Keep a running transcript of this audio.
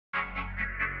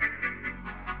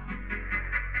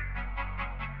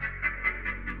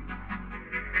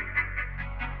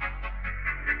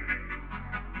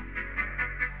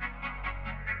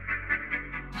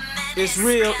It's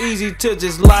real easy to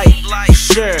just like,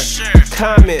 share,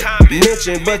 comment,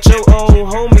 mention, but your own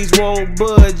homies won't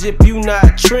budge if you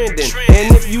not trending.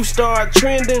 And if you start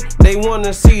trending, they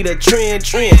wanna see the trend.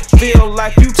 Feel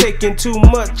like you taking too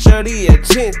much of the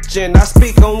attention. I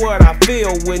speak on what I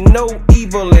feel with no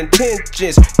evil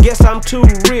intentions. Guess I'm too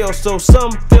real, so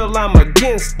some feel I'm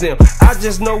against them. I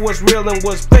just know what's real and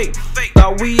what's fake.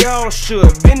 Thought we all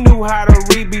should. Been knew how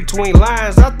to read between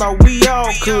lines. I thought we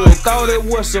all could. Thought it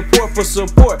was support for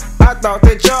support. I thought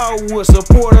that y'all would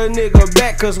support a nigga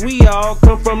back, cause we all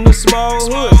come from the small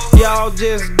hood. Y'all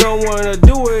just don't wanna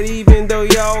do it even though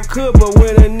y'all could. But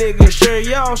when a nigga share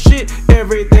y'all shit,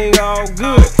 everything all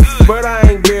good. But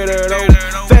I ain't bitter though.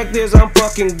 Fact is I'm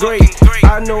fucking great.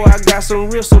 I know I got some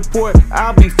real support,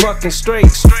 I'll be fucking straight.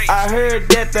 I heard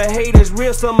that the hate is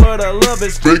real, some of the love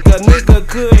is fake. A nigga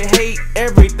could hate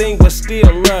everything but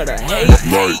still love to hate.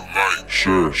 Like,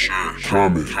 share,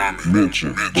 comment,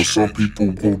 mention, but some people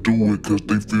won't do it cause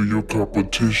they feel your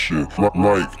competition.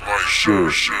 Like,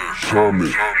 share,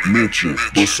 comment, mention,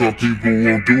 but some people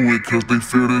won't do it cause they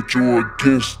feel that you're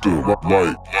against them.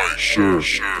 Like, share,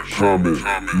 comment,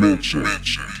 mention.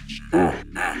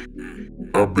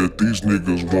 I bet these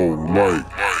niggas won't like,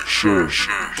 share,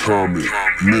 comment,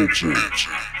 mention.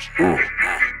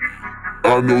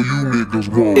 I know you niggas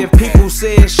won't. If people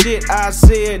said shit I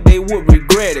said, they would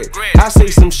regret it. I say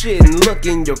some shit and look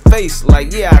in your face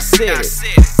like, yeah, I said it.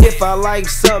 If I like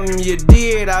something you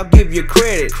did, I'll give you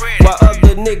credit. While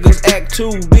other niggas act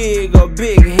too big or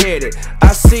big-headed.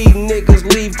 I see niggas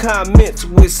leave comments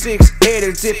with 6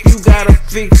 edits. If you gotta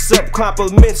fix up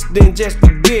compliments, then just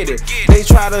forget it. They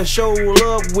try to show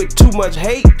love with too much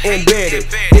hate embedded.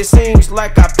 It seems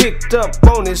like I picked up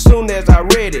on it soon as I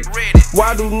read it.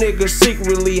 Why do niggas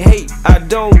secretly hate? I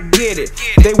don't get it.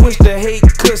 They wish the hate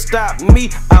could stop me,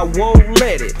 I won't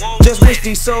let it. Just wish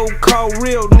these so-called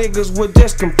real niggas would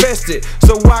just confess it,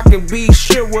 so I can be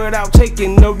sure without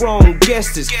taking the wrong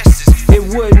guesses. It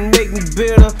wouldn't make me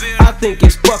bitter, I think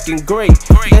it's fucking great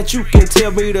that you can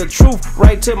tell me the truth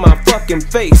right to my fucking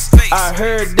face. I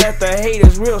heard that the hate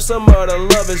is real, some of the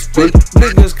love is fake.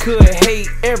 Niggas could hate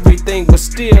everything but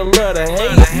still love to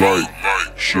hate.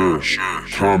 Like, share,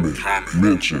 comment,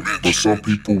 mention, but some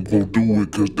people won't do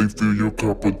it cause they feel your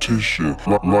competition.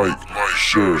 Like,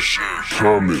 share,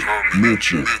 comment,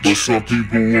 mention, but some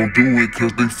people won't do it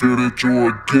cause they feel that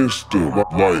you're against them.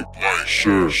 Like,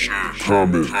 share,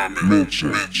 comment, mention.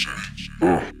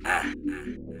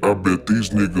 I bet these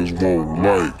niggas won't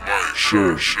like,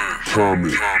 share,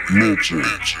 comment, mention.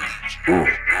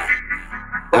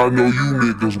 I know you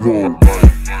niggas won't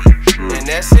like, share. And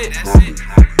that's it.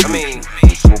 I mean,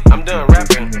 I'm done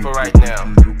rapping for right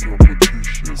now.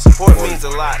 Support means a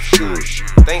lot.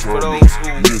 Thanks for those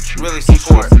who really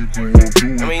support.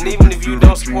 I mean, even if you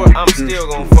don't support, I'm still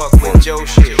gonna fuck with your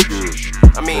shit.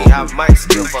 I mean, I might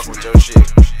still fuck with your shit.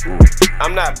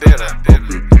 I'm not bitter.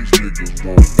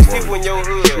 It's people in your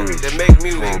hood that make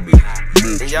music,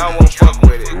 and y'all won't fuck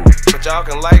with it. But y'all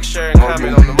can like, share, and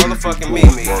comment on the motherfucking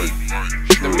meme.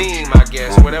 The meme, I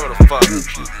guess, whatever the fuck.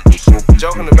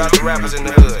 Joking about the rappers in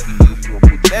the hood.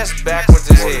 That's backwards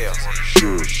as hell.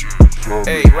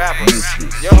 Hey, rappers,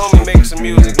 your homie making some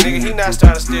music, nigga. He not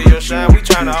trying to steal your shine. We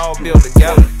trying to all build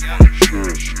together.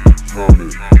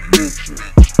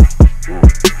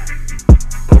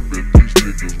 I bet these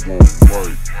niggas won't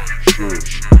like, share,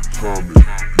 comment,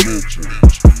 mention.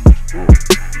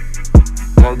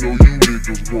 I know you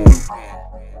niggas won't.